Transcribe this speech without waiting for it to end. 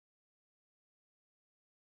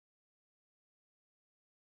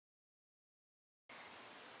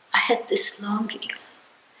had this longing.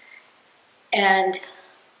 And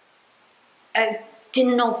I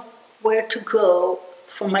didn't know where to go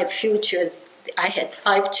for my future. I had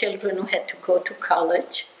 5 children who had to go to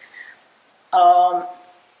college on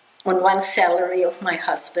one salary of my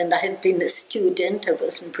husband. I had been a student. I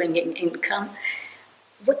wasn't bringing income.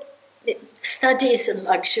 Study is a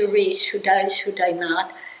luxury. Should I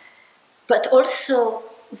not? But also,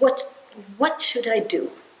 what should I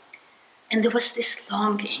do? And there was this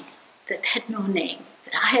longing that had no name,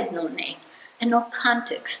 that I had no name, and no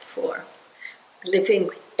context for, living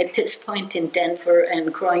at this point in Denver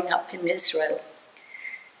and growing up in Israel.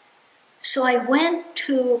 So I went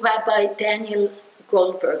to Rabbi Daniel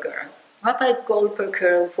Goldberger. Rabbi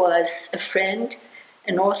Goldberger was a friend,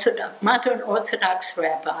 an modern Orthodox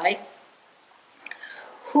rabbi,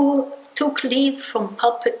 who took leave from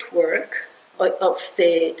pulpit work of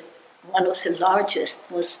one of the largest,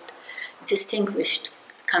 most distinguished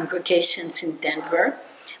congregations in Denver,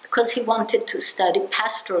 because he wanted to study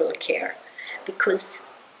pastoral care, because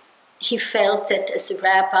he felt that as a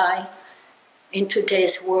rabbi in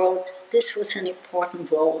today's world, this was an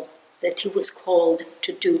important role that he was called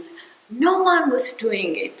to do. No one was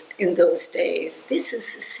doing it in those days. This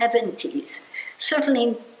is the 70s.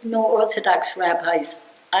 Certainly no Orthodox rabbis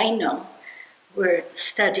I know were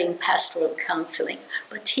studying pastoral counseling,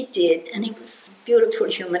 but he did, and he was a beautiful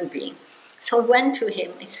human being. So I went to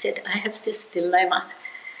him. I said, I have this dilemma.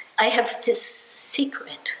 I have this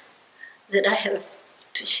secret that I have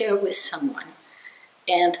to share with someone,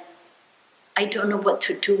 and I don't know what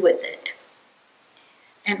to do with it.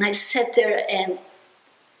 And I sat there, and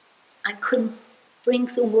I couldn't bring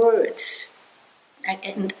the words.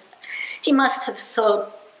 And he must have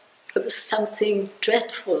thought there was something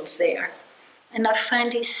dreadful there. And I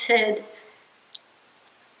finally said,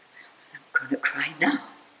 I'm going to cry now.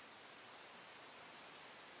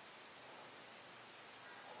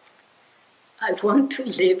 I want to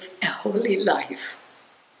live a holy life.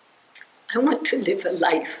 I want to live a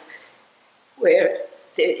life where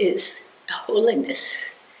there is a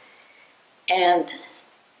holiness and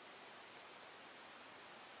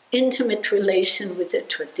intimate relation with the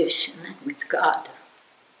tradition and with God.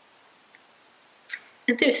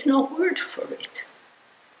 And there's no word for it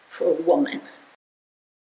for a woman.